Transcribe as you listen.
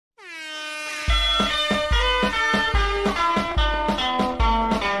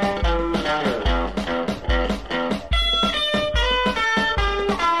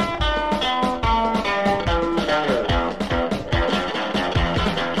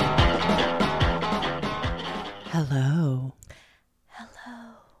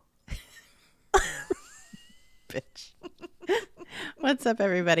What's up,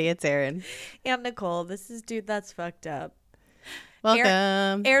 everybody? It's Erin. And Nicole. This is Dude That's Fucked Up.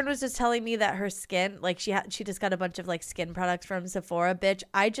 Welcome. Erin was just telling me that her skin, like she just got a bunch of like skin products from Sephora. Bitch,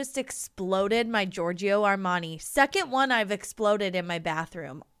 I just exploded my Giorgio Armani. Second one I've exploded in my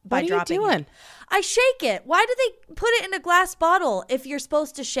bathroom by dropping What are you doing? it. I shake it. Why do they put it in a glass bottle if you're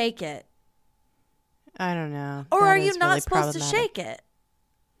supposed to shake it? I don't know. Or That are you is not really supposed to problematic. shake it?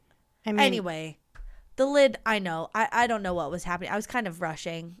 I mean, Anyway, the lid, I know. I don't know what was happening. I was kind of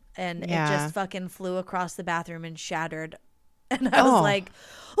rushing and it just fucking flew across the bathroom and shattered. And I was like,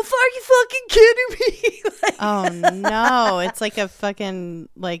 oh, are you fucking kidding me? Like, oh no, it's like a fucking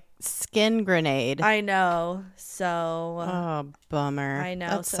like skin grenade. I know. So. Oh, bummer. I know.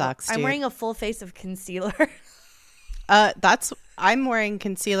 That sucks, dude. I'm wearing a full face of concealer. I'm wearing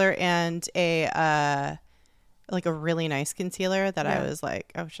concealer and a like a really nice concealer that I was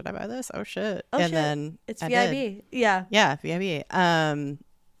like, oh, should I buy this? Oh shit. Oh, and shit. then It's I VIB. did. Yeah. Yeah, VIB.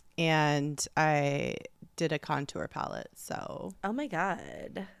 And I did a contour palette, so Oh my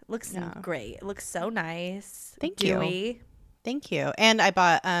God. Looks great. It looks so nice. Thank you. Thank you. And I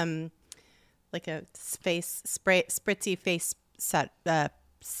bought like a spritzy face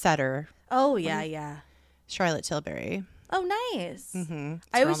setter. Oh yeah. Charlotte Tilbury. Oh, nice. Mm-hmm. It's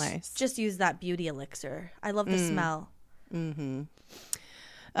I real always nice. just use that beauty elixir. I love the smell. Mm-hmm.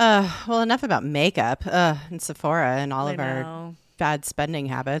 Well, enough about makeup and Sephora and all of our bad spending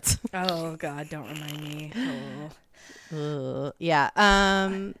habits. Oh God, don't remind me.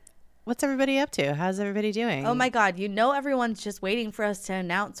 Yeah. What's everybody up to? How's everybody doing? Oh my God, everyone's just waiting for us to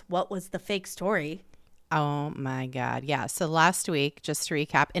announce what was the fake story. Oh my God. Yeah. So last week, just to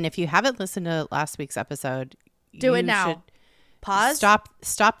recap, and if you haven't listened to last week's episode, do it now. Pause.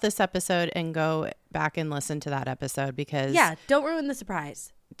 Stop this episode and go back and listen to that episode because don't ruin the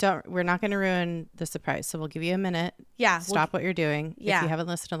surprise. We're not going to ruin the surprise. So we'll give you a minute. Yeah. Stop what you're doing. Yeah. If you haven't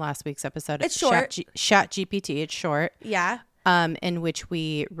listened to last week's episode, it's short. Chat GPT. It's short. Yeah. In which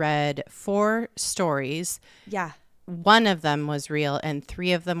we read 4 stories. Yeah. One of them was real and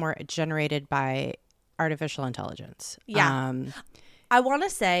 3 of them were generated by artificial intelligence. Yeah. I want to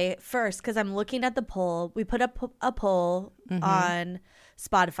say first, because I'm looking at the poll, we put up a poll on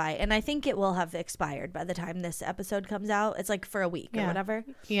Spotify, and I think it will have expired by the time this episode comes out. It's like for a week or whatever.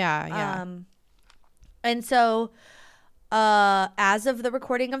 Yeah. And so as of the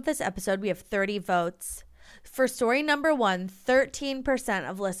recording of this episode, we have 30 votes. For story number 1, 13%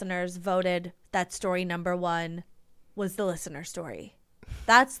 of listeners voted that story number 1 was the listener story.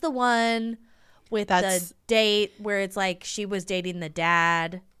 That's the one with the date where it's like she was dating the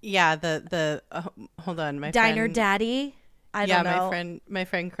dad. Yeah, the hold on, my Diner friend, Daddy. I don't know. my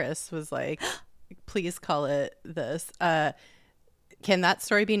friend Chris was like, please call it this. Can that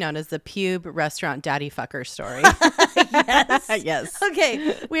story be known as the pube restaurant daddy fucker story? Yes. Yes.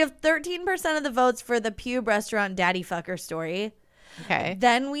 Okay. We have 13% of the votes for the pube restaurant daddy fucker story. Okay.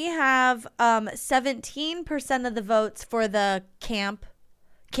 Then we have 17% of the votes for the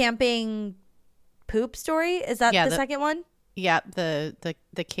camping poop story. Is that the second one? Yeah, the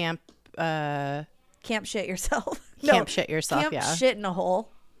camp Camp shit yourself. Camp shit yourself, camp yeah. Shit in a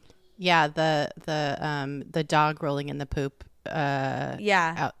hole. Yeah, the dog rolling in the poop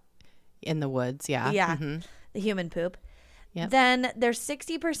out in the woods, yeah. Yeah. Mm-hmm. The human poop. Yep. Then there's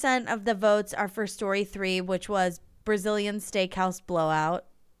 60% of the votes are for story 3, which was Brazilian steakhouse blowout.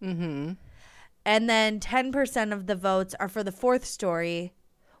 Mm-hmm. And then 10% of the votes are for the 4th story,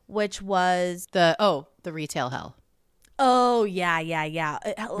 which was the retail hell. Oh, yeah.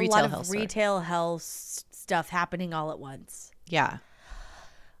 A lot of story. retail hell stuff happening all at once. Yeah.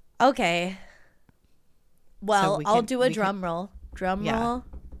 Okay. Well, So I'll do a drum roll. Drum roll.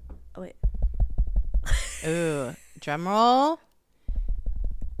 Oh, wait. Ooh, drum roll.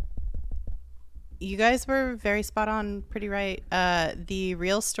 You guys were very spot on, pretty right. The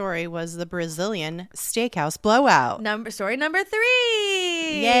real story was the Brazilian steakhouse blowout. Story number 3.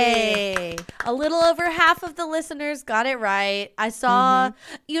 Yay. A little over half of the listeners got it right. I saw,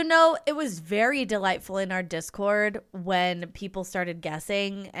 it was very delightful in our Discord when people started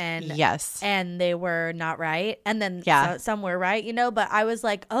guessing and they were not right. And then some were right, but I was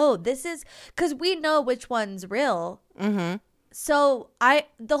like, oh, this is because we know which one's real. Mm-hmm. So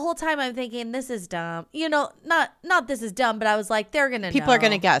the whole time I'm thinking this is dumb, not this is dumb, but I was like, they're going to know. People are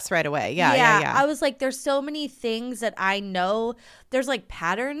going to guess right away. Yeah. I was like, there's so many things that I know. There's like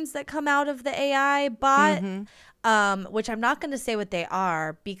patterns that come out of the AI bot, which I'm not going to say what they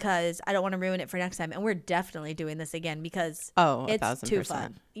are because I don't want to ruin it for next time. And we're definitely doing this again because it's 1,000%. too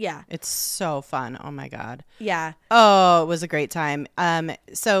fun. Yeah. It's so fun. Oh my God. Yeah. Oh, it was a great time.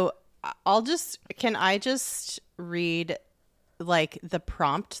 So can I just read like the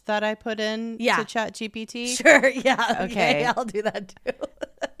prompt that I put in to ChatGPT? Sure. Yeah. Okay. I'll do that too.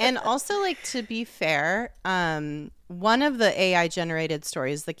 And also, like, to be fair, one of the AI generated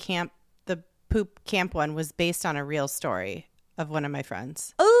stories, the poop camp one, was based on a real story of one of my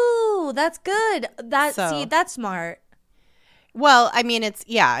friends. Oh, that's good. See, that's smart. Well, I mean, it's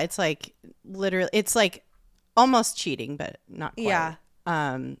like literally, it's like almost cheating, but not quite. Yeah.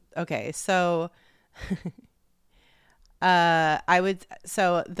 Okay. So,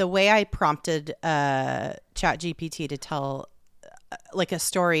 so the way I prompted ChatGPT to tell like a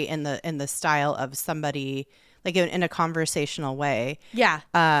story in the style of somebody, like in a conversational way. Yeah.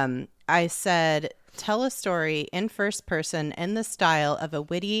 I said, tell a story in first person in the style of a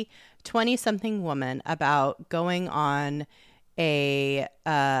witty 20-something woman about going on a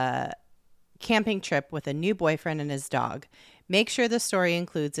camping trip with a new boyfriend and his dog. Make sure the story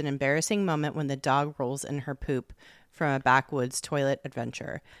includes an embarrassing moment when the dog rolls in her poop from a backwoods toilet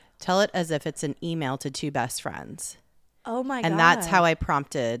adventure. Tell it as if it's an email to two best friends. Oh my God. And that's how I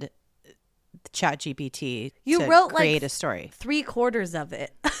prompted ChatGPT to wrote create a story. 3/4 of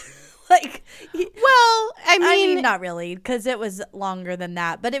it. Like, well, I mean, not really, because it was longer than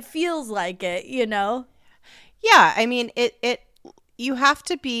that, but it feels like it, you know? Yeah, I mean, you have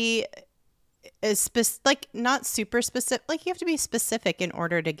to be like not super specific. Like, you have to be specific in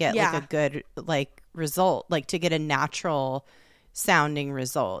order to get like a good like result, like to get a natural sounding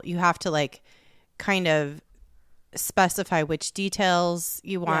result. You have to like kind of specify which details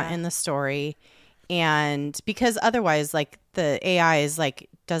you want in the story, and because otherwise, like the AI is like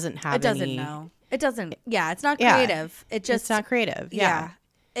doesn't have it doesn't any, know. It doesn't. Yeah, it's not creative. It's not creative. Yeah.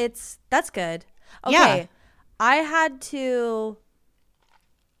 That's good. Okay. Yeah. I had to.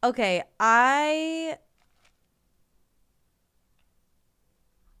 Okay, I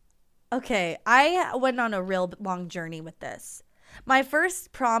went on a real long journey with this. My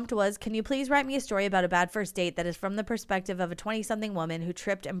first prompt was, can you please write me a story about a bad first date that is from the perspective of a 20-something woman who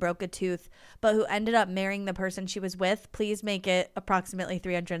tripped and broke a tooth, but who ended up marrying the person she was with? Please make it approximately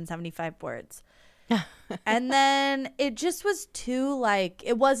 375 words. And then it just was too, like,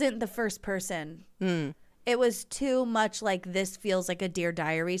 it wasn't the first person. It was too much like, this feels like a Dear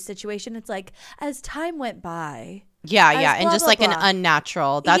Diary situation. It's like, as time went by. Yeah, and just like an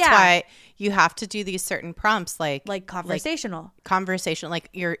unnatural. That's why you have to do these certain prompts, like conversational. Like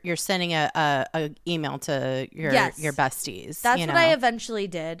you're sending a email to your besties. That's what I eventually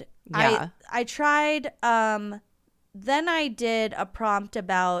did. Yeah. I tried. Then I did a prompt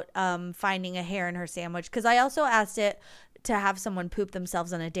about finding a hair in her sandwich, because I also asked it to have someone poop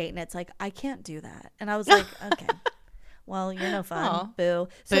themselves on a date, and it's like, I can't do that. And I was like, okay. Well, you're no fun. Aww. Boo.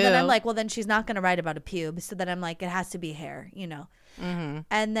 So then I'm like, well, then she's not going to write about a pube. So then I'm like, it has to be hair, you know. Mm-hmm.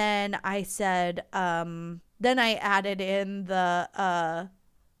 And then I said, then I added in the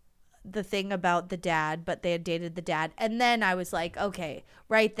thing about the dad, but they had dated the dad. And then I was like, okay,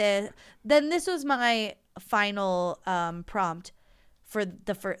 write this. Then this was my final prompt for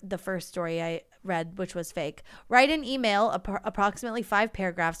the first story I read, which was fake. Write an email, approximately 5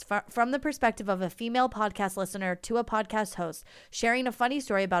 paragraphs, from the perspective of a female podcast listener to a podcast host, sharing a funny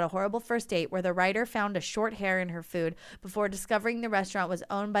story about a horrible first date where the writer found a short hair in her food before discovering the restaurant was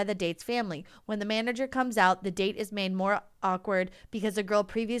owned by the date's family. When the manager comes out, the date is made more awkward because the girl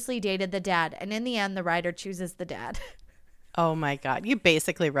previously dated the dad, and in the end, the writer chooses the dad. Oh my God. You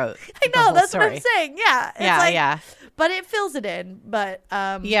basically wrote I know, the whole that's story. what I'm saying. Yeah. It's yeah. But it fills it in. But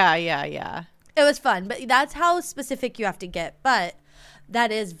yeah. It was fun. But that's how specific you have to get. But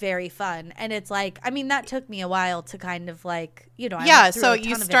that is very fun. And it's like, I mean, that took me a while to kind of like, you know, I went through a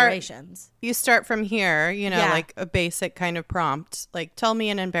ton of iterations. You start from here, you know, like a basic kind of prompt. Like, tell me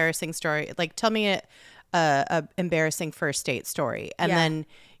an embarrassing story. Like, tell me a embarrassing first date story. And then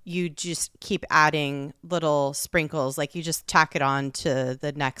you just keep adding little sprinkles, like you just tack it on to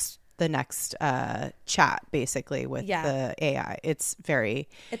the next chat, basically, with the AI. It's very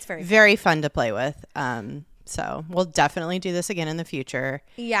fun to play with. So we'll definitely do this again in the future.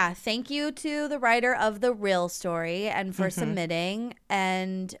 Yeah, thank you to the writer of the real story and for submitting,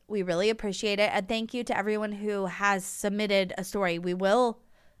 and we really appreciate it. And thank you to everyone who has submitted a story. We will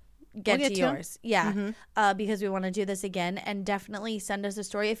get to yours. Because we want to do this again, and definitely send us a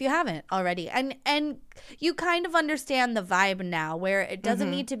story if you haven't already. And you kind of understand the vibe now, where it doesn't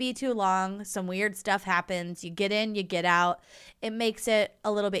need to be too long. Some weird stuff happens. You get in, you get out. It makes it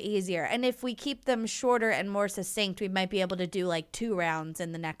a little bit easier. And if we keep them shorter and more succinct, we might be able to do like 2 rounds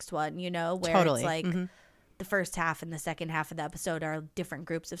in the next one, you know, where it's like the first half and the second half of the episode are different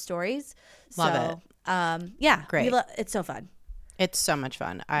groups of stories. Love it. Yeah, great. It's so fun. It's so much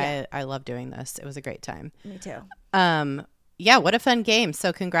fun. I love doing this. It was a great time. Me too. yeah, what a fun game.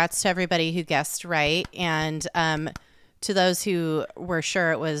 So congrats to everybody who guessed right. And to those who were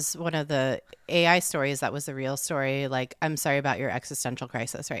sure it was one of the AI stories that was the real story, like, I'm sorry about your existential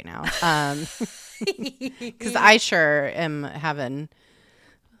crisis right now. Because I sure am having...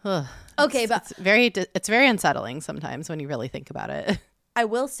 Okay, but it's very unsettling sometimes when you really think about it. I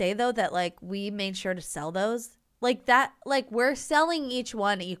will say, though, that, like, we made sure to sell those. Like, that, like, we're selling each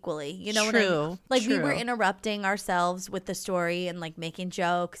one equally. You know what I mean? Like, we were interrupting ourselves with the story and, like, making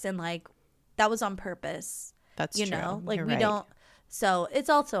jokes. And, like, that was on purpose. That's true. Like, You're we right. don't. So it's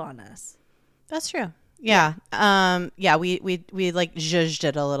also on us. That's true. Yeah. We like zhuzhed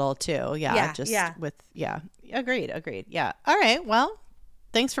it a little too. Yeah. Agreed. Yeah. All right. Well,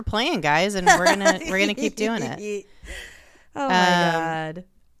 thanks for playing, guys. And we're gonna keep doing it. Oh my God.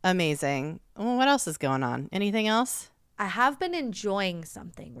 Amazing. Well, what else is going on? Anything else? I have been enjoying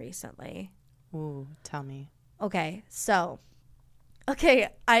something recently. Ooh, tell me. Okay. So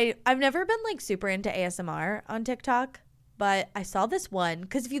I've never been like super into ASMR on TikTok, but I saw this one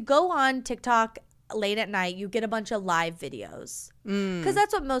because if you go on TikTok late at night, you get a bunch of live videos because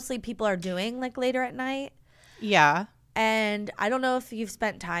that's what mostly people are doing, like later at night. Yeah. And I don't know if you've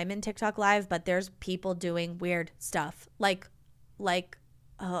spent time in TikTok live, but there's people doing weird stuff. Like,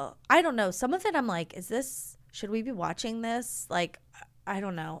 I don't know. Some of it I'm like, should we be watching this? Like, I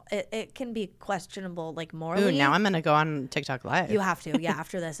don't know. It can be questionable, like morally. Ooh, now I'm going to go on TikTok live. You have to. Yeah,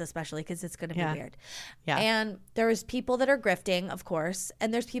 after this especially because it's going to be weird. Yeah. And there's people that are grifting, of course.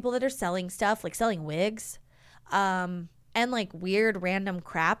 And there's people that are selling stuff, like selling wigs and like weird random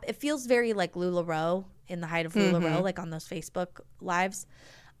crap. It feels very like LuLaRoe in the height of LuLaRoe, like on those Facebook lives.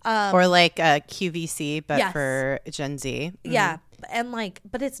 Or like QVC, but for Gen Z. Mm-hmm. Yeah. And like,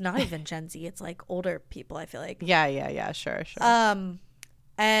 but it's not even Gen Z. It's like older people, I feel like. Yeah. Sure.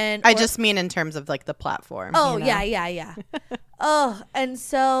 And I just mean in terms of like the platform. Oh, you know? Yeah. Oh, and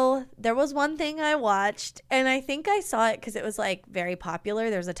so there was one thing I watched, and I think I saw it because it was like very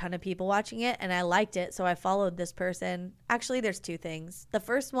popular. There's a ton of people watching it, and I liked it, so I followed this person. Actually, there's two things. The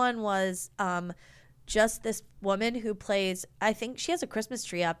first one was just this woman who plays, I think she has a Christmas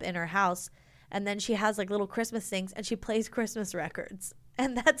tree up in her house, and then she has like little Christmas things, and she plays Christmas records.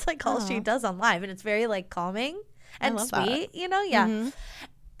 And that's like all she does on live, and it's very like calming and sweet, you know? Yeah. Mm-hmm.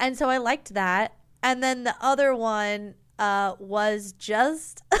 And so I liked that. And then the other one was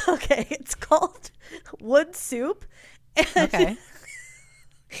just, it's called Wood Soup. And, and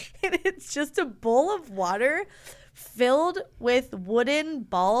it's just a bowl of water filled with wooden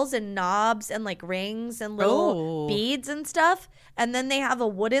balls and knobs and like rings and little beads and stuff. And then they have a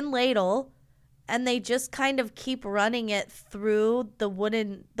wooden ladle and they just kind of keep running it through the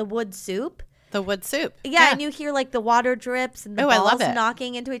wood soup. The wood soup. Yeah, and you hear like the water drips and the balls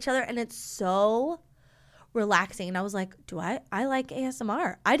knocking into each other, and it's so relaxing. And I was like, I like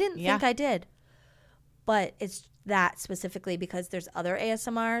ASMR. I didn't think I did. But it's that specifically because there's other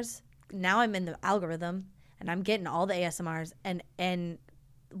ASMRs. Now I'm in the algorithm and I'm getting all the ASMRs, and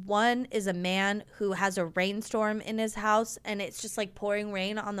one is a man who has a rainstorm in his house and it's just like pouring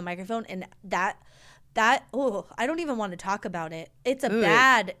rain on the microphone, and that I don't even want to talk about it. It's a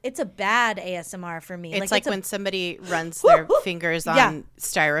bad ASMR for me. It's like when somebody runs their fingers on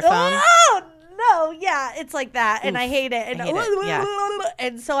styrofoam. Oh no, yeah, it's like that, and I hate it. And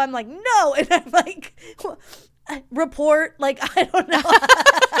and so I'm like, no, and I'm like, report, like I don't know.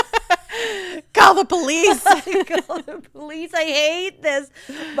 Call the police. Call the police. I hate this,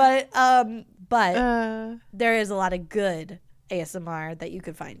 but there is a lot of good ASMR that you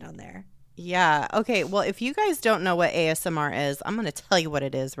could find on there. Yeah. Okay. Well, if you guys don't know what ASMR is, I'm going to tell you what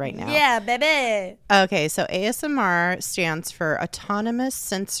it is right now. Yeah, baby. Okay. So ASMR stands for Autonomous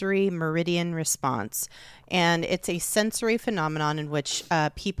Sensory Meridian Response. And it's a sensory phenomenon in which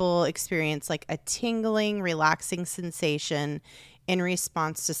people experience like a tingling, relaxing sensation in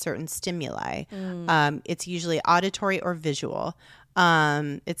response to certain stimuli. It's usually auditory or visual.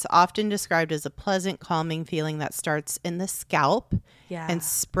 It's often described as a pleasant, calming feeling that starts in the scalp and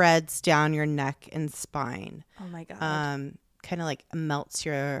spreads down your neck and spine. Oh my God. Kind of like melts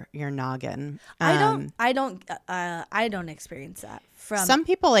your noggin. I don't experience that from some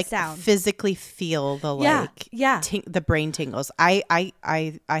people like sound. Physically feel the the brain tingles. I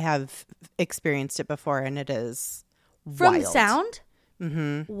have experienced it before, and it is from wild. Sound.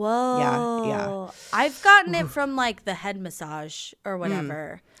 Mm-hmm. Whoa. Yeah. I've gotten it from like the head massage or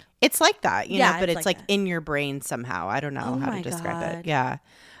whatever. It's like that, you know, but it's like in your brain somehow. I don't know how to describe it. Yeah.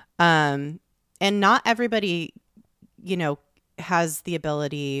 And not everybody, you know, has the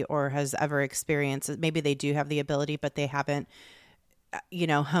ability or has ever experienced it. Maybe they do have the ability, but they haven't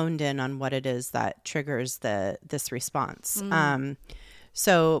honed in on what it is that triggers this response.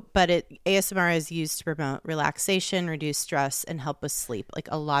 ASMR is used to promote relaxation, reduce stress, and help with sleep. Like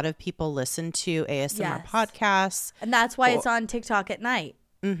a lot of people listen to ASMR podcasts. And that's why it's on TikTok at night.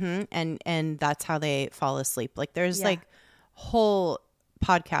 Mm-hmm. And that's how they fall asleep. Like there's like whole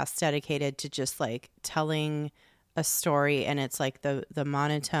podcasts dedicated to just like telling a story, and it's like the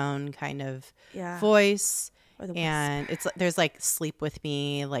monotone kind of voice. And there's like Sleep With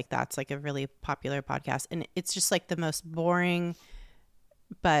Me, like that's like a really popular podcast, and it's just like the most boring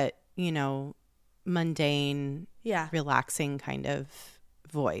but mundane, relaxing kind of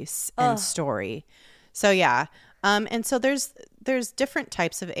voice and story. So and so there's different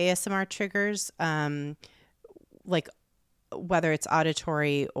types of ASMR triggers, like whether it's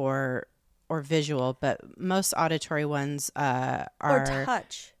auditory or visual, but most auditory ones are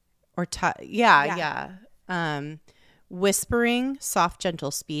touch. Whispering, soft,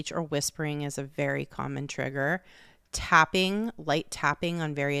 gentle speech, or whispering is a very common trigger. Tapping, light tapping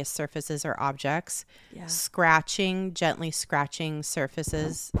on various surfaces or objects. Scratching, gently scratching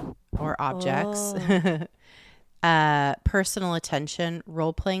surfaces or objects. Personal attention,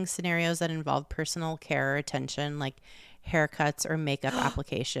 role-playing scenarios that involve personal care or attention, like haircuts or makeup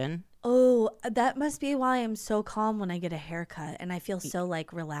application. Oh, that must be why I'm so calm when I get a haircut and I feel so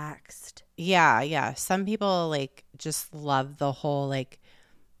like relaxed. Yeah. Some people like just love the whole like,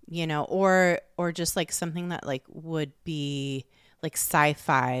 or just like something that like would be like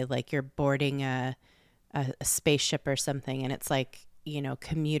sci-fi, like you're boarding a spaceship or something, and it's like,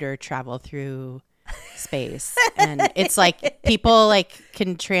 commuter travel through space, and it's like people like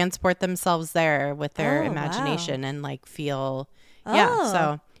can transport themselves there with their imagination and like feel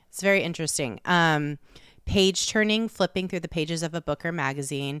so it's very interesting. Page turning, flipping through the pages of a book or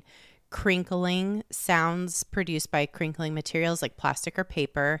magazine. Crinkling, sounds produced by crinkling materials like plastic or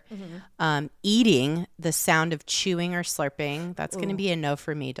paper. Eating, the sound of chewing or slurping. That's going to be a no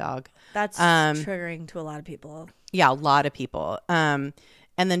for me, dog. That's triggering to a lot of people. Yeah, a lot of people. And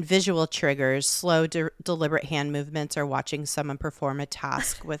then visual triggers, slow, deliberate hand movements, or watching someone perform a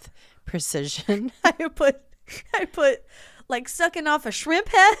task with precision. I put like sucking off a shrimp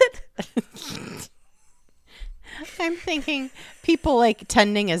head. I'm thinking people like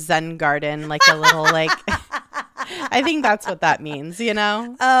tending a Zen garden, like a little like, I think that's what that means,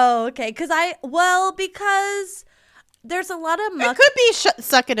 Oh, okay. Because there's a lot of it could be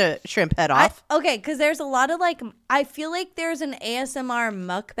sucking a shrimp head off. Because there's a lot of like, I feel like there's an ASMR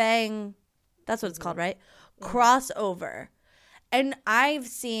mukbang, that's what it's called, right? Crossover. And I've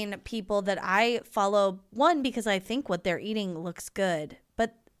seen people that I follow, one, because I think what they're eating looks good,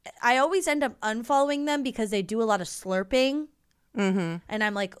 but I always end up unfollowing them because they do a lot of slurping. And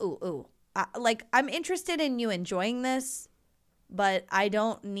I'm like, ooh. I'm interested in you enjoying this, but I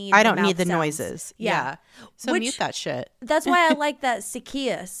don't need the noises. Yeah. So mute that shit. That's why I like that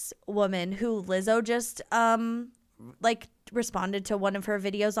Zacchaeus woman who Lizzo just responded to one of her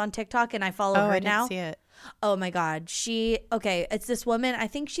videos on TikTok, and I follow her now. I didn't see it. Oh my God. It's this woman, I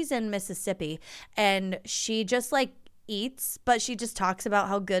think she's in Mississippi, and she just like eats, but she just talks about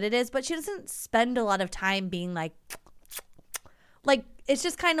how good it is, but she doesn't spend a lot of time being like it's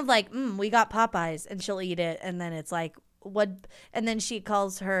just kind of like we got Popeyes, and she'll eat it, and then it's like what, and then she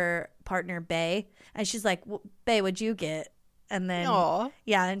calls her partner Bae, and she's like, Bae, what'd you get? And then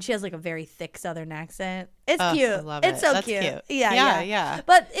and she has like a very thick Southern accent. It's cute. I love it. It's so cute. Yeah.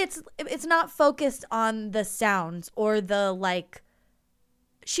 But it's not focused on the sounds or the like.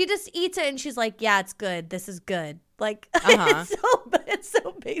 She just eats it and she's like, yeah, it's good. This is good. Like, it's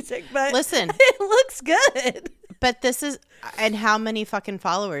so basic, but listen, it looks good. But this is, and how many fucking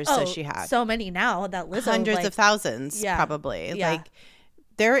followers does she have? So many now that Lizzo, hundreds of thousands, probably. Yeah. Like,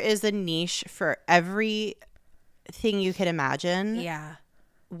 there is a niche for everything you could imagine. Yeah.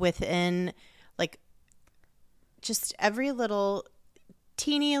 Within, like, just every little,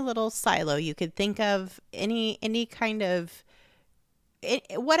 teeny little silo you could think of, any kind of.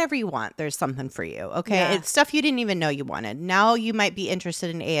 Whatever you want, there's something for you. Okay. Yeah. It's stuff you didn't even know you wanted. Now you might be interested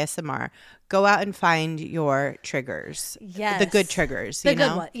in ASMR. Go out and find your triggers. Yes. The good triggers. The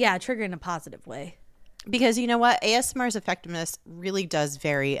good one. Yeah. Trigger in a positive way. Because you know what? ASMR's effectiveness really does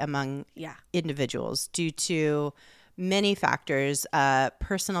vary among individuals due to many factors,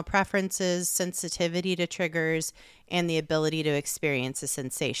 personal preferences, sensitivity to triggers, and the ability to experience a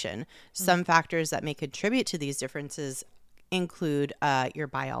sensation. Some factors that may contribute to these differences include your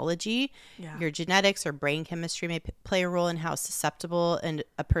biology, your genetics or brain chemistry may play a role in how susceptible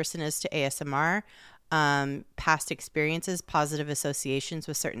a person is to ASMR. Past experiences, positive associations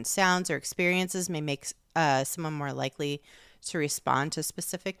with certain sounds or experiences may make someone more likely to respond to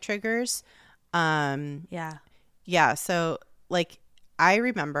specific triggers. Yeah. Yeah. So like I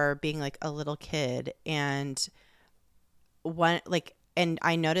remember being like a little kid and and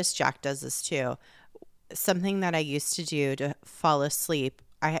I noticed Jack does this too. Something that I used to do to fall asleep,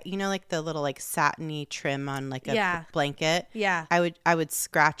 like the little like satiny trim on like a blanket. Yeah. I would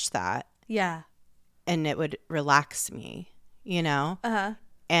scratch that. Yeah. And it would relax me, Uh-huh.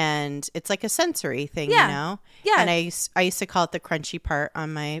 And it's like a sensory thing, Yeah. And I used to call it the crunchy part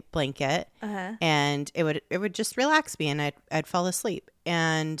on my blanket. Uh-huh. And it would just relax me and I'd fall asleep.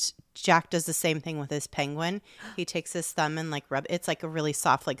 And Jack does the same thing with his penguin. He takes his thumb and like it's like a really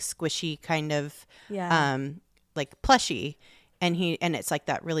soft, like squishy kind of like plushie. And it's like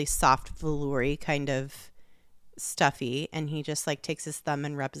that really soft veloury kind of stuffy. And he just like takes his thumb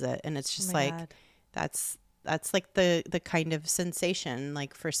and rubs it. And it's just like God. That's like the kind of sensation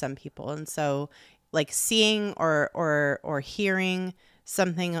like for some people. And so like seeing or hearing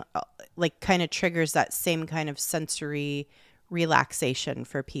something like kind of triggers that same kind of sensory relaxation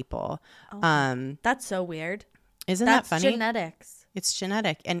for people. That's so weird. Isn't that funny? That's genetics. It's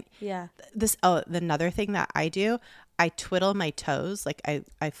genetic. And yeah. Another thing that I do, I twiddle my toes. Like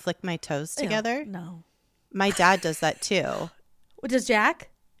I flick my toes together. No. My dad does that too. Does Jack?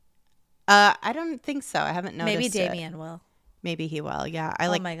 I don't think so. I haven't noticed. Maybe Damien will. Maybe he will. Yeah.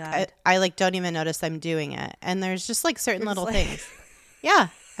 Oh my God. I like don't even notice I'm doing it. And there's just like certain little things. Yeah.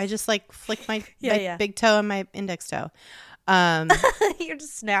 I just like flick my big toe and my index toe. You're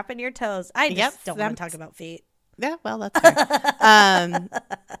just snapping your toes. I just don't want to talk about feet. Yeah, well, that's fair.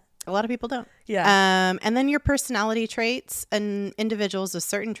 A lot of people don't. Yeah. And then your personality traits, and individuals with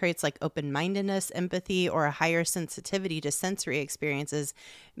certain traits like open-mindedness, empathy, or a higher sensitivity to sensory experiences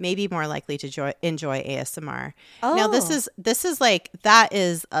may be more likely to enjoy ASMR. Oh. Now, this is like, that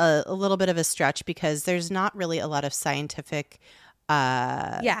is a little bit of a stretch because there's not really a lot of scientific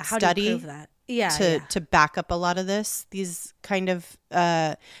how study do you prove that? To back up a lot of these kind of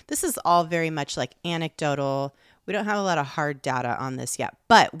this is all very much like anecdotal. We don't have a lot of hard data on this yet,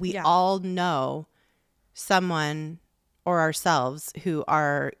 but we all know someone or ourselves who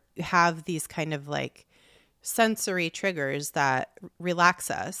have these kind of like sensory triggers that relax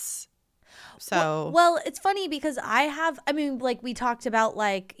us. So well, it's funny because like we talked about,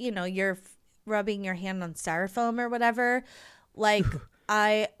 like, you're rubbing your hand on styrofoam or whatever. Like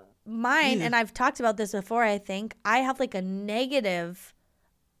and I've talked about this before, I think I have like a negative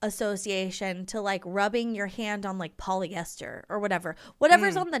association to like rubbing your hand on like polyester or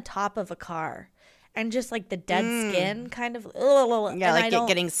whatever's on the top of a car and just like the dead skin kind of like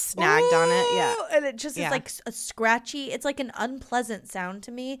getting snagged on it. And it just is like a scratchy, it's like an unpleasant sound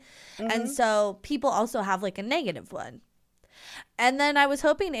to me. And so people also have like a negative one. And then I was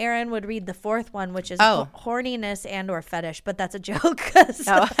hoping Aaron would read the fourth one, which is horniness and or fetish, but that's a joke.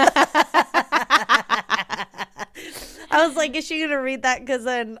 I was like, is she going to read that? Because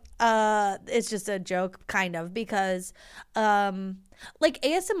then it's just a joke, kind of, because like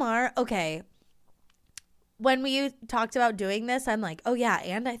ASMR, okay. When we talked about doing this, I'm like, oh yeah,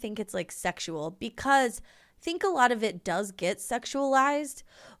 and I think it's like sexual because I think a lot of it does get sexualized.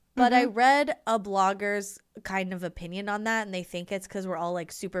 But I read a blogger's kind of opinion on that, and they think it's because we're all like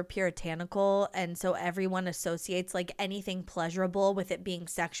super puritanical, and so everyone associates like anything pleasurable with it being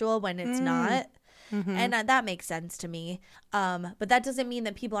sexual when it's not. And that makes sense to me. But that doesn't mean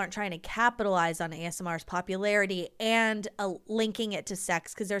that people aren't trying to capitalize on ASMR's popularity and linking it to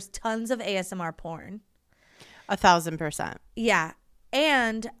sex, because there's tons of ASMR porn. 1,000%. Yeah.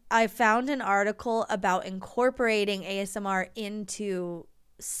 And I found an article about incorporating ASMR into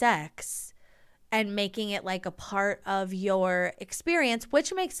sex and making it like a part of your experience,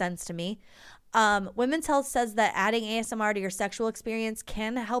 which makes sense to me. Women's Health says that adding ASMR to your sexual experience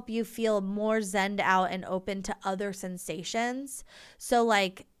can help you feel more zenned out and open to other sensations. So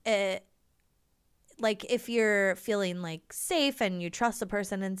like if you're feeling like safe and you trust a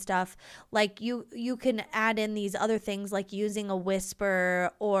person and stuff, like you can add in these other things like using a whisper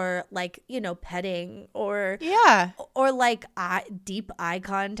or like, petting or like deep eye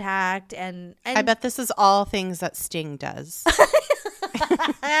contact. And I bet this is all things that Sting does.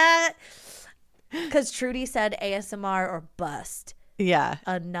 Because Trudy said ASMR or bust. Yeah.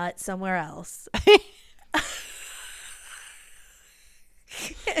 A nut somewhere else.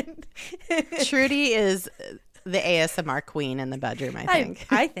 Trudy is the ASMR queen in the bedroom, I think.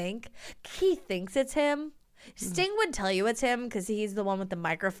 I think. He thinks it's him. Sting would tell you it's him because he's the one with the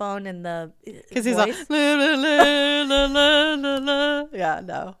microphone and the because he's like la, la, la, la, la, la, la. Yeah,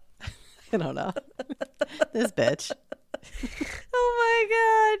 no. I don't know. This bitch. Oh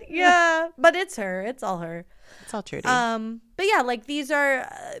my God. Yeah. But it's her. It's all her. It's all Trudy. But yeah, like these are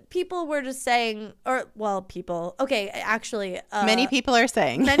people were just saying, people. Okay, actually, many people are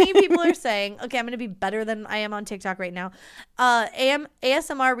saying. Okay, I'm gonna be better than I am on TikTok right now.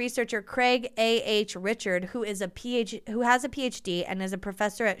 ASMR researcher Craig A.H. Richard, who has a PhD and is a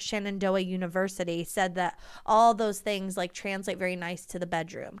professor at Shenandoah University, said that all those things like translate very nice to the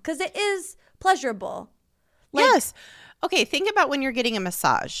bedroom because it is pleasurable. Like, yes. Okay, think about when you're getting a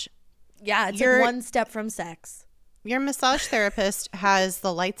massage. Yeah, it's like one step from sex. Your massage therapist has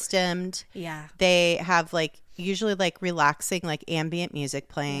the lights dimmed. Yeah. They have like usually like relaxing like ambient music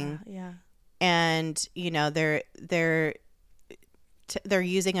playing. Yeah. And they're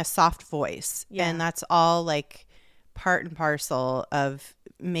using a soft voice. Yeah. And that's all like part and parcel of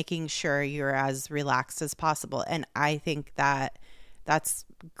making sure you're as relaxed as possible. And I think that that's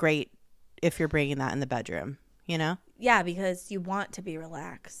great if you're bringing that in the bedroom, Yeah, because you want to be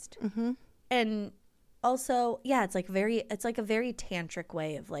relaxed. Mm-hmm. And also, yeah, it's like a very tantric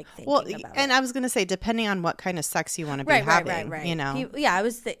way of like thinking about it. And I was going to say, depending on what kind of sex you want to be having, Right.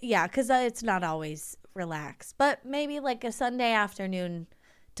 Because it's not always relaxed, but maybe like a Sunday afternoon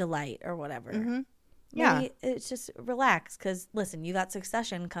delight or whatever. Mm-hmm. Maybe it's just relax because listen, you got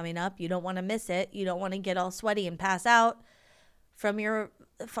Succession coming up. You don't want to miss it. You don't want to get all sweaty and pass out from your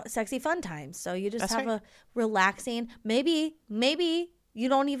sexy fun times. So you just have a relaxing, maybe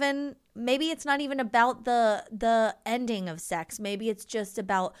it's not even about the ending of sex. Maybe it's just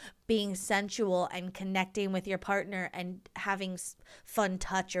about being sensual and connecting with your partner and having fun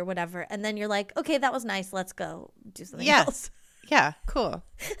touch or whatever. And then you're like, okay, that was nice. Let's go do something else. Yeah, cool.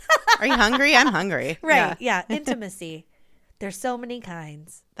 Are you hungry? I'm hungry. Right. Yeah. Intimacy. There's so many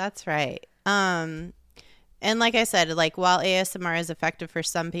kinds. That's right. And like I said, like while ASMR is effective for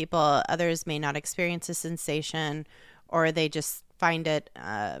some people, others may not experience a sensation or they just find it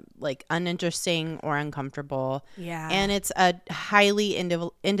like uninteresting or uncomfortable. Yeah. And it's a highly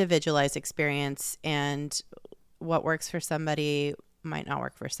individualized experience, and what works for somebody might not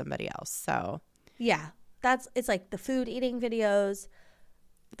work for somebody else. So yeah, it's like the food eating videos,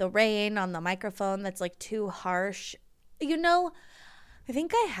 the rain on the microphone that's like too harsh. I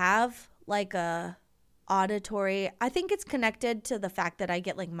think I have like a auditory, I think it's connected to the fact that I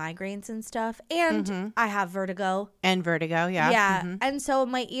get like migraines and stuff, and I have vertigo. Yeah. Yeah. Mm-hmm. And so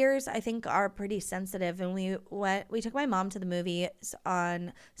my ears, I think, are pretty sensitive. And we took my mom to the movie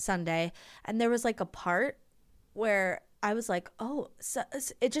on Sunday, and there was like a part where I was like, oh, so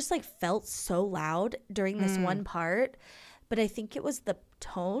it just like felt so loud during this one part, but I think it was the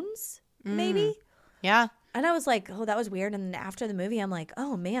tones, maybe. Yeah. And I was like, oh, that was weird. And then after the movie, I'm like,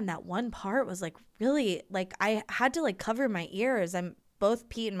 oh man, that one part was like really, like I had to like cover my ears. Both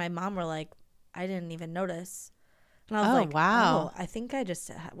Pete and my mom were like, I didn't even notice. And I was like, wow. I think I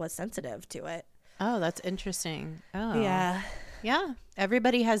just was sensitive to it. Oh, that's interesting. Oh. Yeah. Yeah.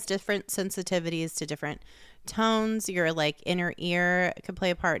 Everybody has different sensitivities to different tones. Your like inner ear could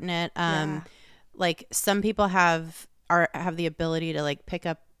play a part in it. Like some people have the ability to like pick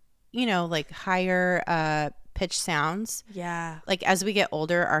up, like higher pitch sounds. Yeah. Like as we get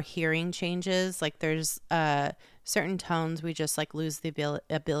older, our hearing changes. Like there's certain tones we just like lose the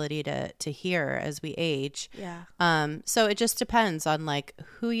ability to hear as we age. Yeah. So it just depends on like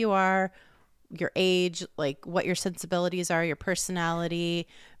who you are, your age, like what your sensibilities are, your personality,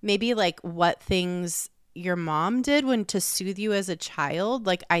 maybe like what things your mom did to soothe you as a child.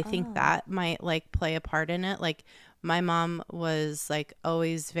 Like I think that might like play a part in it. Like my mom was like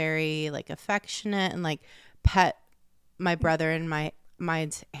always very like affectionate and like pet my brother and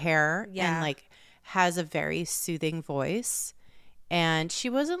mine's hair, and like has a very soothing voice. And she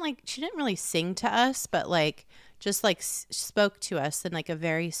didn't really sing to us, but like just like spoke to us in like a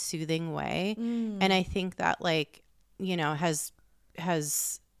very soothing way. And I think that like, has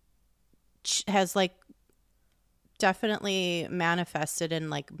like definitely manifested in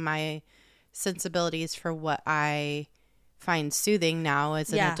like my sensibilities for what I find soothing now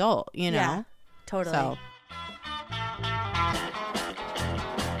as an adult, Yeah, totally. So.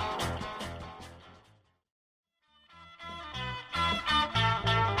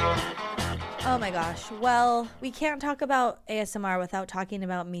 Oh my gosh. Well, we can't talk about ASMR without talking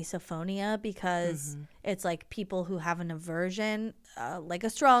about misophonia, because it's like people who have an aversion, like a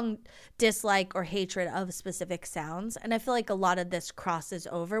strong dislike or hatred of specific sounds. And I feel like a lot of this crosses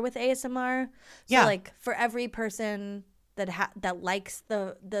over with ASMR. So like for every person that likes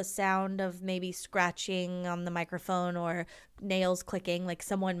the sound of maybe scratching on the microphone or nails clicking, like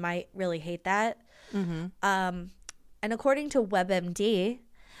someone might really hate that. And according to WebMD,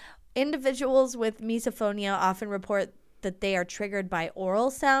 individuals with misophonia often report that they are triggered by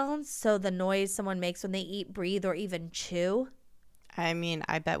oral sounds. So the noise someone makes when they eat, breathe, or even chew. I mean,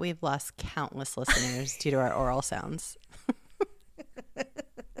 I bet we've lost countless listeners due to our oral sounds.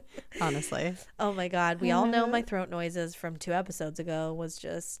 Honestly. Oh my God. We all know my throat noises from 2 episodes ago was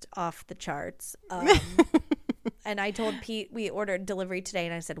just off the charts. And I told Pete we ordered delivery today,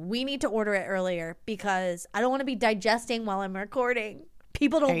 and I said, we need to order it earlier because I don't want to be digesting while I'm recording.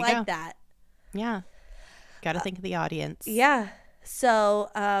 People don't like that. Yeah. Got to think of the audience. Yeah. So,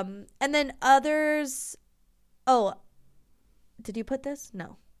 and then others. Oh, did you put this?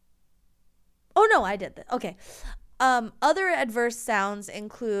 No. Oh, no, I did that. Okay. Other adverse sounds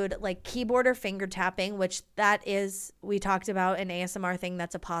include like keyboard or finger tapping, which that is, we talked about an ASMR thing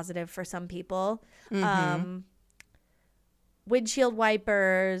that's a positive for some people. Windshield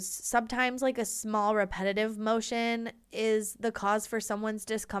wipers, sometimes like a small repetitive motion is the cause for someone's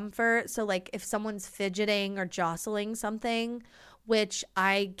discomfort. So like if someone's fidgeting or jostling something, which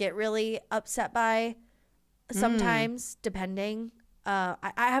I get really upset by sometimes, depending. I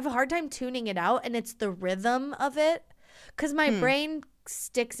have a hard time tuning it out, and it's the rhythm of it because my brain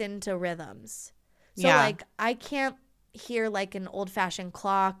sticks into rhythms. So like I can't hear like an old-fashioned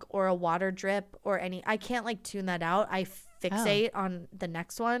clock or a water drip or I can't like tune that out. I fixate on the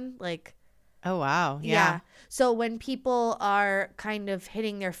next one. Like, oh wow. Yeah. So when people are kind of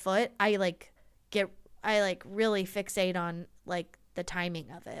hitting their foot, I really fixate on like the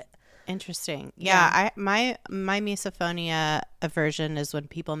timing of it. Interesting. Yeah. My misophonia aversion is when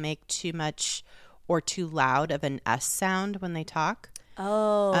people make too much or too loud of an S sound when they talk.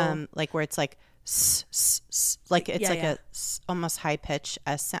 Oh. Like where it's like like it's a almost high pitch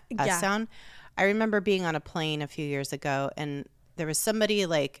S sound. I remember being on a plane a few years ago, and there was somebody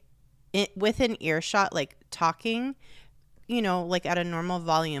like within earshot, like talking, you know, like at a normal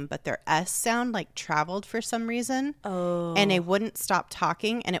volume, but their S sound like traveled for some reason. Oh. And they wouldn't stop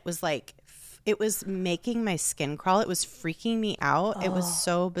talking, and it was like it was making my skin crawl. It was freaking me out. Oh. It was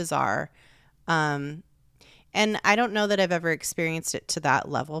so bizarre. And I don't know that I've ever experienced it to that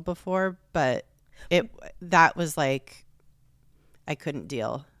level before, but that was like I couldn't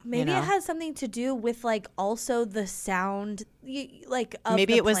deal. Maybe it has something to do with like also the sound, like of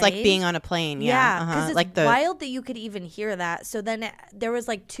maybe it was like being on a plane. Yeah, because it's like wild that you could even hear that. So then there was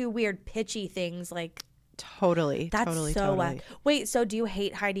like 2 weird pitchy things. Like totally, that's totally, so totally. wild. Wait, so do you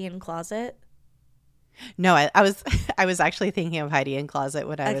hate Heidi in Closet? No, I was actually thinking of Heidi in Closet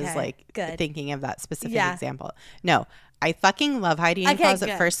when I was like thinking of that specific example. No, I fucking love Heidi in Closet.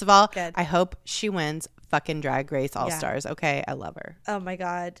 Good. First of all, I hope she wins fucking Drag Race All Stars. Okay, I love her. Oh my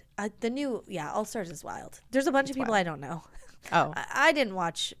God, the new All Stars is wild. There's a bunch of people wild. I don't know. Oh, I didn't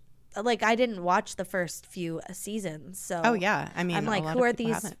watch. Like I didn't watch the first few seasons. So oh yeah, I mean, I'm like, who are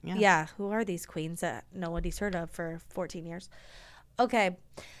these? Who are these queens that nobody's heard of for 14 years? Okay.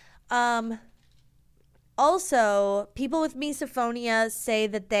 Also, people with misophonia say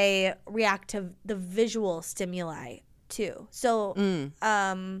that they react to the visual stimuli too. So,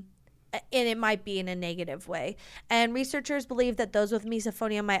 and it might be in a negative way. And researchers believe that those with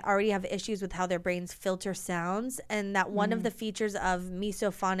misophonia might already have issues with how their brains filter sounds, and that one of the features of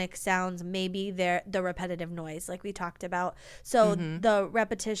misophonic sounds may be the repetitive noise, like we talked about. So the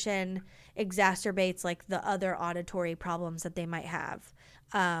repetition exacerbates like the other auditory problems that they might have.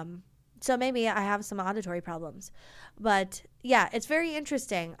 So maybe I have some auditory problems, but yeah, it's very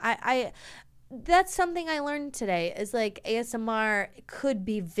interesting. I that's something I learned today is like ASMR could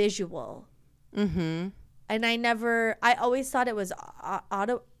be visual. And I always thought it was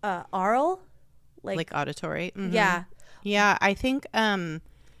aural, like auditory. Yeah. Yeah. I think,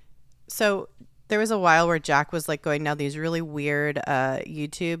 so there was a while where Jack was like going down these really weird,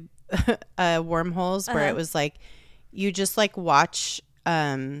 YouTube, wormholes where it was like, you just like watch,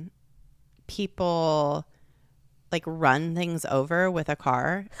 people like run things over with a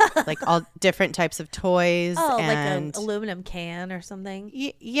car, like all different types of toys. Oh, and, like an aluminum can or something.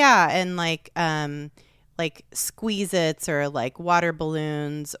 Yeah, and like Squeeze-Its or like water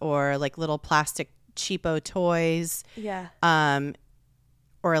balloons or like little plastic cheapo toys. Yeah.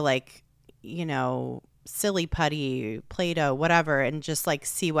 Or like, you know, silly putty, Play-Doh, whatever, and just like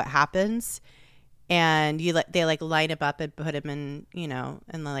see what happens. And they like line up and put them in, you know,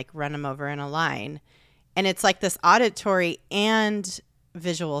 and like run them over in a line. And it's like this auditory and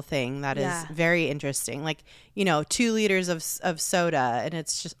visual thing that is very interesting. Like, you know, 2 liters of soda, and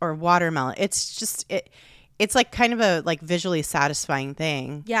it's just, or watermelon. It's just, it's like kind of a like visually satisfying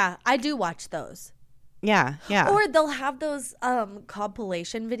thing. Yeah, I do watch those. Yeah, yeah. Or they'll have those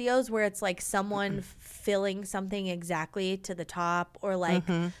compilation videos where it's like someone filling something exactly to the top, or like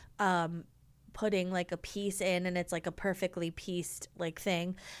putting like a piece in and it's like a perfectly pieced like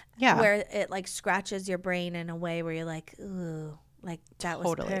thing. Yeah. Where it like scratches your brain in a way where you're like, ooh, like that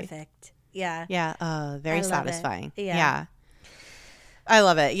was perfect. Yeah. Yeah. Very satisfying. Yeah. Yeah. I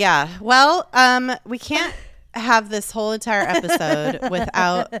love it. Yeah. Well, we can't have this whole entire episode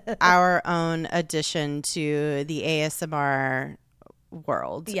without our own addition to the ASMR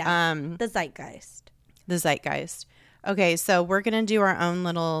world. Yeah. The zeitgeist. The zeitgeist. Okay, so we're gonna do our own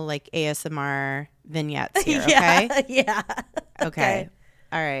little like ASMR vignettes here. Okay. Yeah. Okay.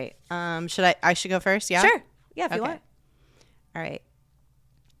 All right. I should go first? Yeah. Sure. Yeah, if you want. All right.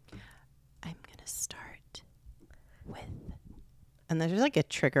 I'm gonna start with, and there's like a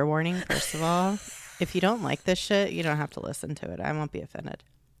trigger warning. First of all, if you don't like this shit, you don't have to listen to it. I won't be offended.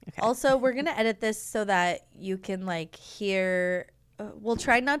 Okay. Also, we're gonna edit this so that you can like hear. We'll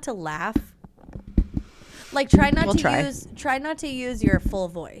try not to laugh. Like try not to use your full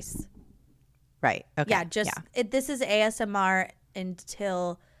voice. Right. Okay. Yeah. This is ASMR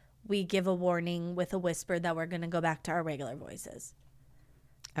until we give a warning with a whisper that we're gonna go back to our regular voices.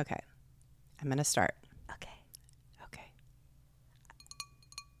 Okay. I'm gonna start. Okay.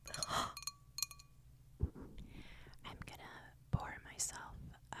 I'm gonna pour myself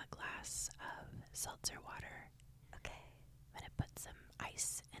a glass of seltzer water. Okay. I'm gonna put some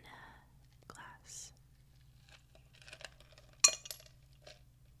ice in a glass.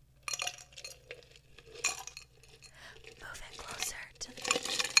 Move it closer to the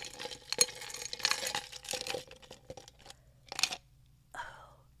kitchen. Oh,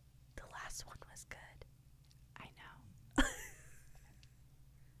 the last one was good. I know.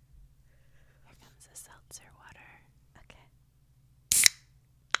 Here comes the seltzer water. Okay.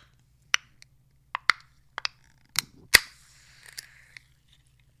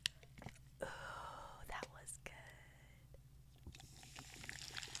 Oh, that was good.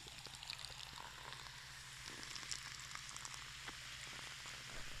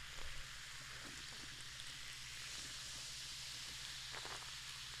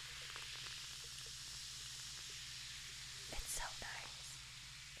 It's so nice.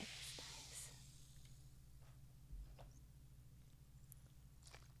 It is nice.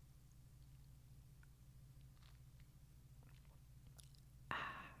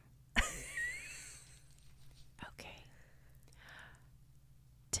 Okay.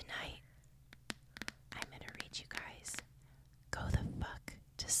 Tonight, I'm going to read you guys Go the Fuck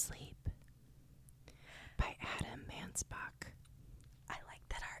to Sleep by Adam Mansbach. I like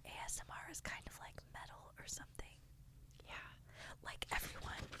that our ASMR is kind of like metal or something. Yeah. Like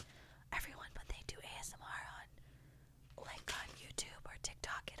everyone when they do ASMR on YouTube or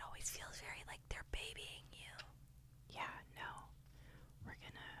TikTok, it always feels very like they're babying you. Yeah, no. We're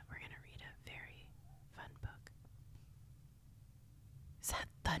gonna read a very fun book. Is that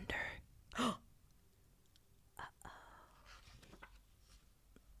thunder?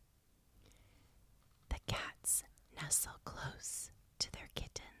 The cats nestle close to their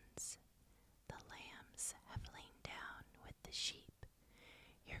kittens. The lambs have lain down with the sheep.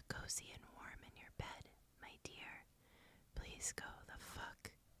 You're cozy and warm in your bed, my dear. Please go the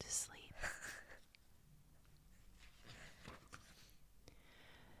fuck to sleep.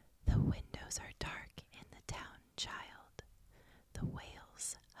 The windows are dark in the town, child. The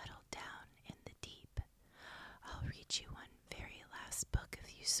whales huddle down in the deep. I'll read you one very last book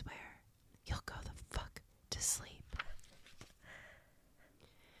if you swear you'll go the fuck to sleep.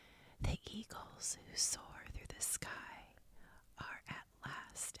 The eagles who soar through the sky are at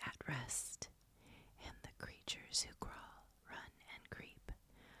last at rest, and the creatures who crawl, run, and creep.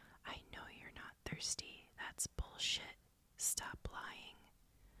 I know you're not thirsty. That's bullshit. Stop lying.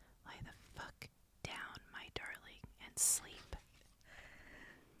 Lie the fuck down, my darling, and sleep.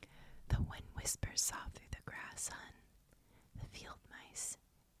 The wind whispers soft through the grass, hun. The field mice,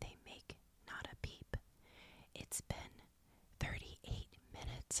 they make not a peep. It's been 38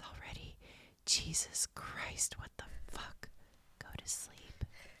 minutes already. Jesus Christ, what the fuck? Go to sleep.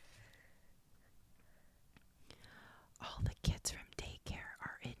 All the kids from daycare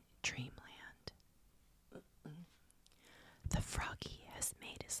are in dreamland. The froggy has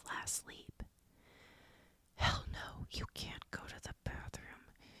made his last leap. Hell no, you can't go to the bathroom.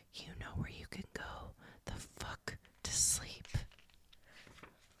 You know where you can go. The fuck to sleep.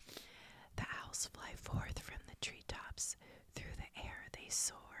 The owls fly forth from the treetops. Through the air they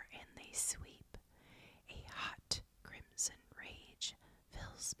soar and they sweep. A hot crimson rage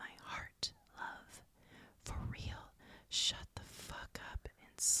fills my heart, love. For real, shut the fuck up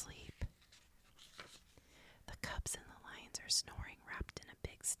and sleep. The cubs and the lions are snoring, wrapped in a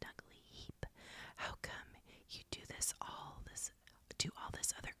big snuggly heap. How come you do all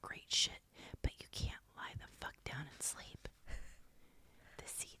this other great shit, but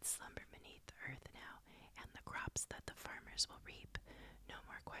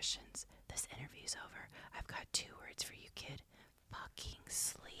party's over. I've got 2 words for you, kid. Fucking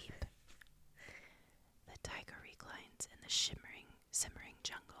sleep. The tiger reclines in the simmering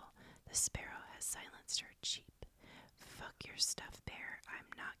jungle. The sparrow has silenced her cheep. Fuck your stuff, bear. I'm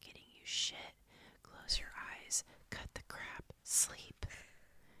not getting you shit. Close your eyes. Cut the crap. Sleep.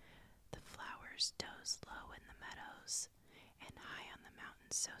 The flowers doze low in the meadows, and high on the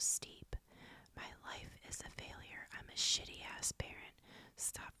mountain so steep. My life is a failure. I'm a shitty ass parent.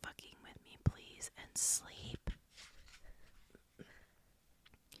 Stop fucking with me, please, and sleep.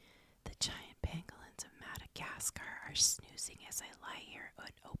 The giant pangolins of Madagascar are snoozing as I lie here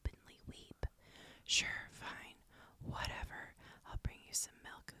and openly weep. Sure, fine, whatever. I'll bring you some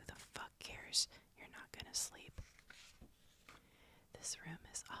milk. Who the fuck cares? You're not gonna sleep. This room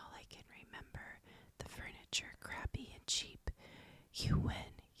is all I can remember. The furniture crappy and cheap. You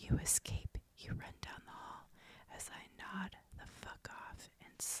win, you escape, you run down the hall as I nod the fuck off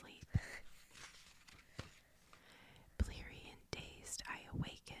and sleep. Bleary and dazed, I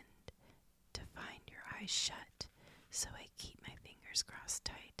awakened to find your eyes shut, so I keep my fingers crossed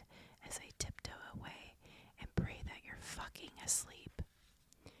tight as I tiptoe away and pray that you're fucking asleep.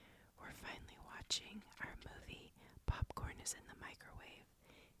 We're finally watching our movie. Popcorn is in the microwave.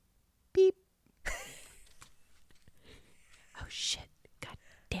 Beep. Oh shit. God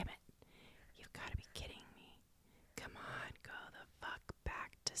damn it. You've got to be kidding me. Come on, go the fuck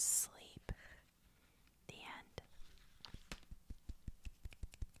back to sleep. The end.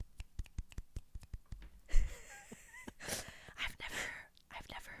 I've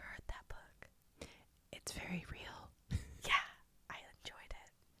never heard that book. It's very real. Yeah, I enjoyed it.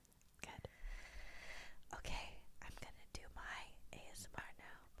 Good. Okay, I'm gonna do my ASMR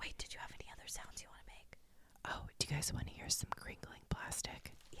now. Wait, did you have any other sounds you want to make? Oh, do you guys want to hear some crinkling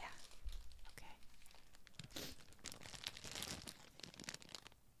plastic? Yeah. Okay.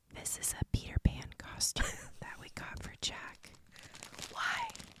 This is a Peter Pan costume that we got for Jack. Why?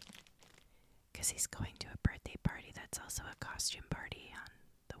 Because he's going to a birthday party that's also a costume party on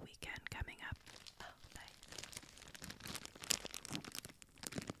the weekend coming up. Oh, nice.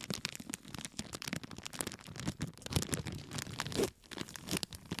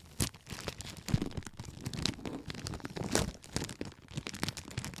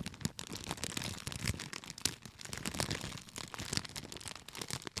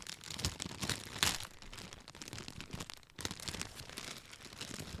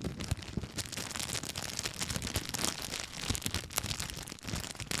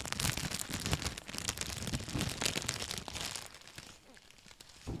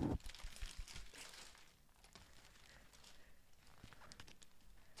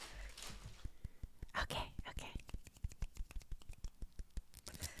 Okay.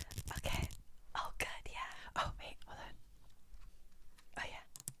 Okay. Oh, good, yeah. Oh, wait, hold on. Oh, yeah.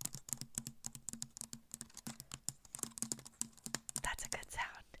 That's a good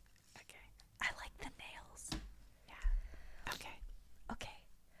sound. Okay. I like the nails. Yeah. Okay. Okay.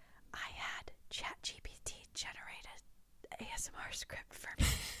 I had ChatGPT generate an ASMR script for me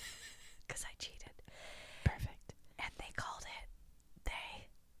because I cheated. Perfect. And they called it,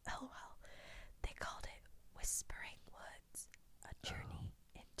 they called it Whispering Woods, a journey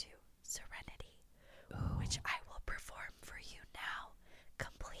into serenity, which I will perform for you now,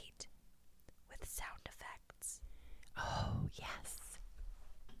 complete with sound effects. Oh, yes.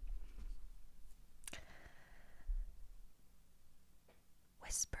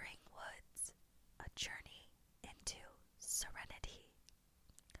 Whispering Woods, a journey into serenity.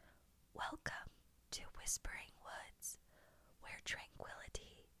 Welcome to Whispering Woods, where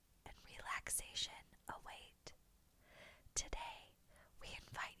tranquility and relaxation await. Today, we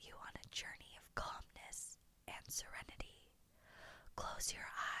invite you on a journey of calmness and serenity. Close your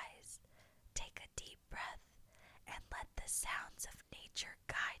eyes, take a deep breath, and let the sounds of nature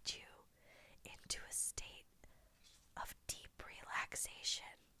guide you into a state of deep relaxation.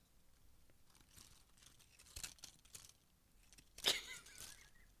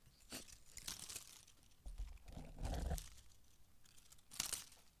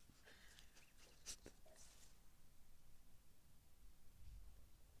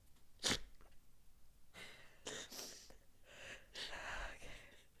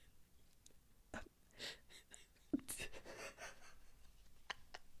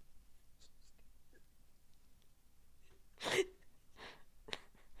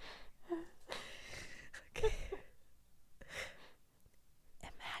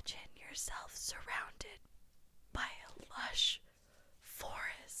 Imagine yourself surrounded by a lush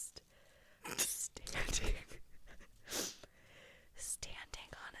forest,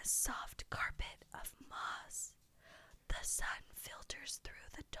 standing on a soft carpet of moss. The sun filters through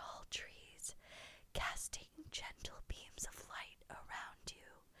the tall trees casting gentle beams of light around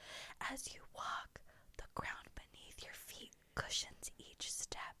you. As you walk, the ground beneath your feet cushions each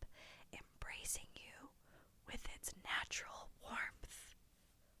step, embracing you with its natural warmth.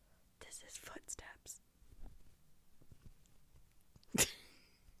 This is footsteps.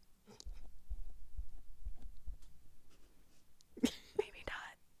 Maybe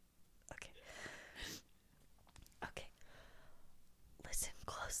not. Okay. Okay. Listen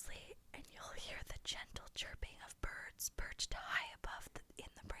closely and you'll hear the gentle chirping of birds perched high above in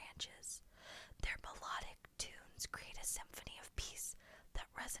the branches. Their melodic tunes create a symphony of peace that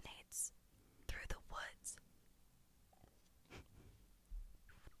resonates through the woods.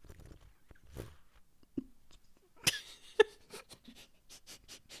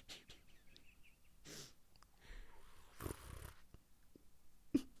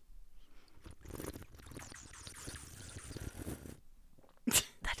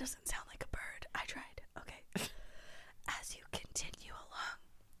 That doesn't sound like a bird. I tried. Okay. As you continue along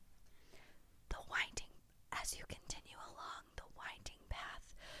the winding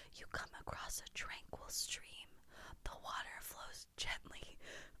path, you come across a tranquil stream. The water flows gently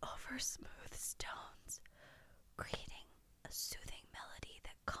over smooth stones, creating a soothing melody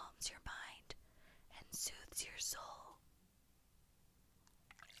that calms your mind and soothes your soul.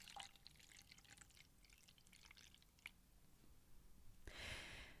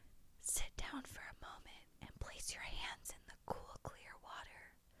 Sit down for a moment and place your hands in the cool, clear water.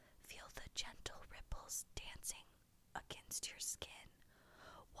 Feel the gentle ripples dancing against your skin,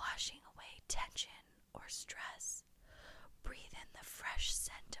 washing away tension or stress. Breathe in the fresh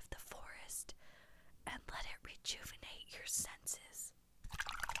scent of the forest and let it rejuvenate your senses.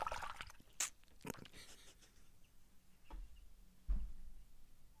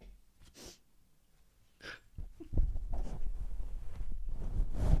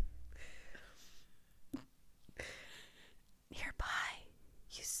 Nearby,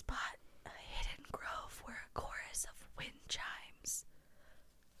 you spot a hidden grove where a chorus of wind chimes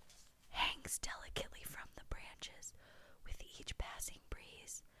hangs delicately from the branches. With each passing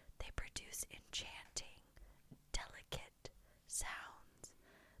breeze, they produce enchanting, delicate sounds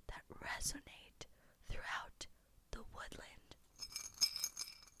that resonate throughout the woodland.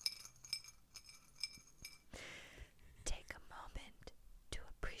 Take a moment to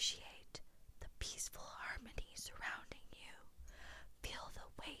appreciate the peaceful harmony surrounding you. Feel the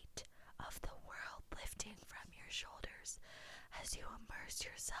weight of the world lifting from your shoulders as you immerse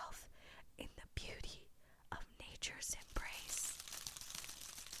yourself in the beauty of nature's embrace.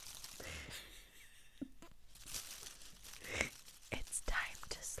 It's time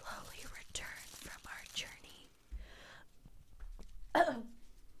to slowly return from our journey.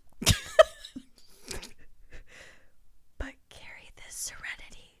 But carry this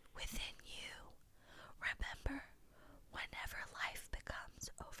serenity within you. Remember, whenever life becomes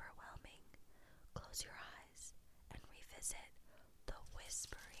overwhelming, close your eyes and revisit the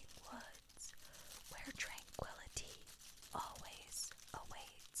whispering woods where tranquility always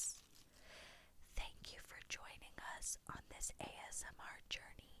awaits. Thank you for joining us on this ASMR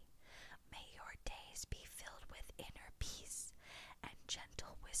journey. May your days be filled with inner peace and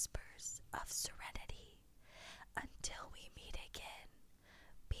gentle whispers of serenity. Until we meet again,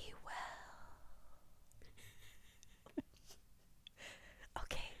 be well.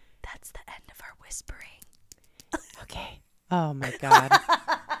 Okay, that's the end of our whispering. Okay. Oh my God.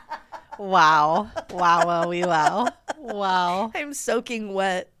 Wow. Wow. I'm soaking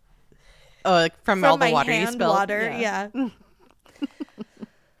wet. Oh, like from all the my water you hand spilled. water, yeah.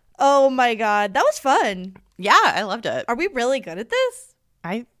 Oh my God, that was fun. Yeah, I loved it. Are we really good at this?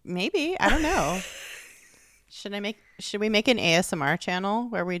 I don't know. Should we make an ASMR channel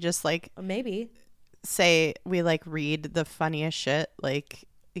where we just like Maybe. say we like read the funniest shit like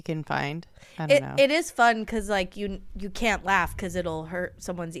you can find? I don't know. It is fun because like you can't laugh because it'll hurt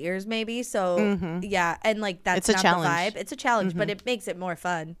someone's ears maybe. So yeah, and like that's It's a not challenge. the vibe. It's a challenge, but it makes it more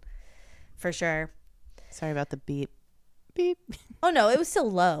fun, for sure. Sorry about the beep. Beep. Oh no, it was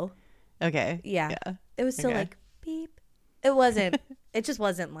still low. Okay. Yeah. It was still Okay. like beep. It wasn't. It just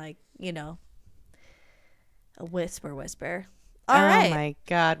wasn't like a whisper. All right. Oh my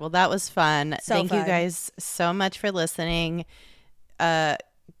God. Well, that was fun. So Thank you fun. guys so much for listening.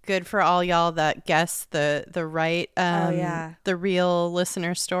 Good for all y'all that guessed the right the real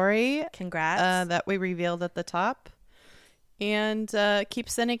listener story. Congrats. That we revealed at the top. And keep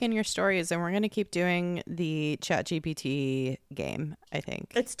sending in your stories, and we're gonna keep doing the ChatGPT game. I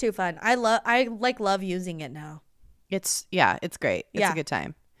think It's too fun. I love using it now. it's great. It's Yeah. a good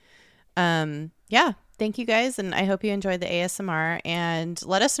time. Yeah. Thank you guys, and I hope you enjoyed the ASMR. And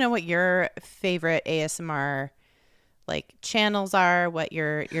let us know what your favorite ASMR like channels are, what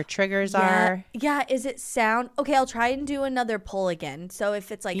your triggers are. Yeah, is it sound? Okay, I'll try and do another poll again. So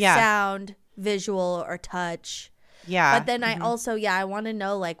if it's like sound, visual, or touch. Yeah. But then I also, I want to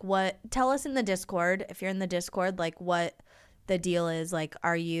know like tell us in the Discord, if you're in the Discord, like what the deal is. Like, what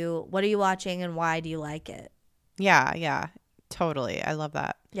are you watching and why do you like it? Yeah, totally. I love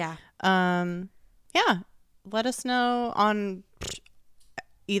that. Yeah. Yeah. Let us know on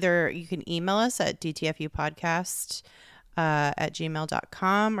either you can email us at dtfupodcast at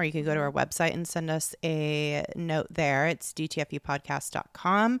gmail.com, or you can go to our website and send us a note there. It's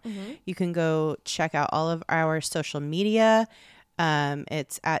dtfupodcast.com. Mm-hmm. You can go check out all of our social media.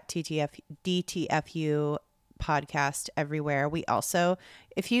 It's at DTFU podcast everywhere. We also,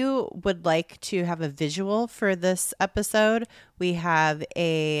 if you would like to have a visual for this episode, we have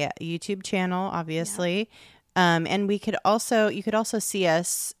a YouTube channel, obviously. And you could also see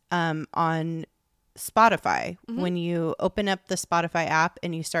us on Spotify. When you open up the Spotify app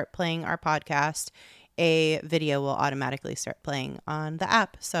and you start playing our podcast, a video will automatically start playing on the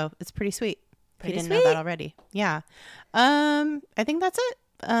app. So it's pretty sweet. If you didn't know that already. Yeah. I think that's it.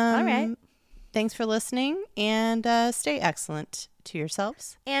 All right. Thanks for listening, and stay excellent to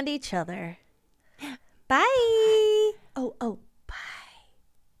yourselves and each other. Bye. Oh.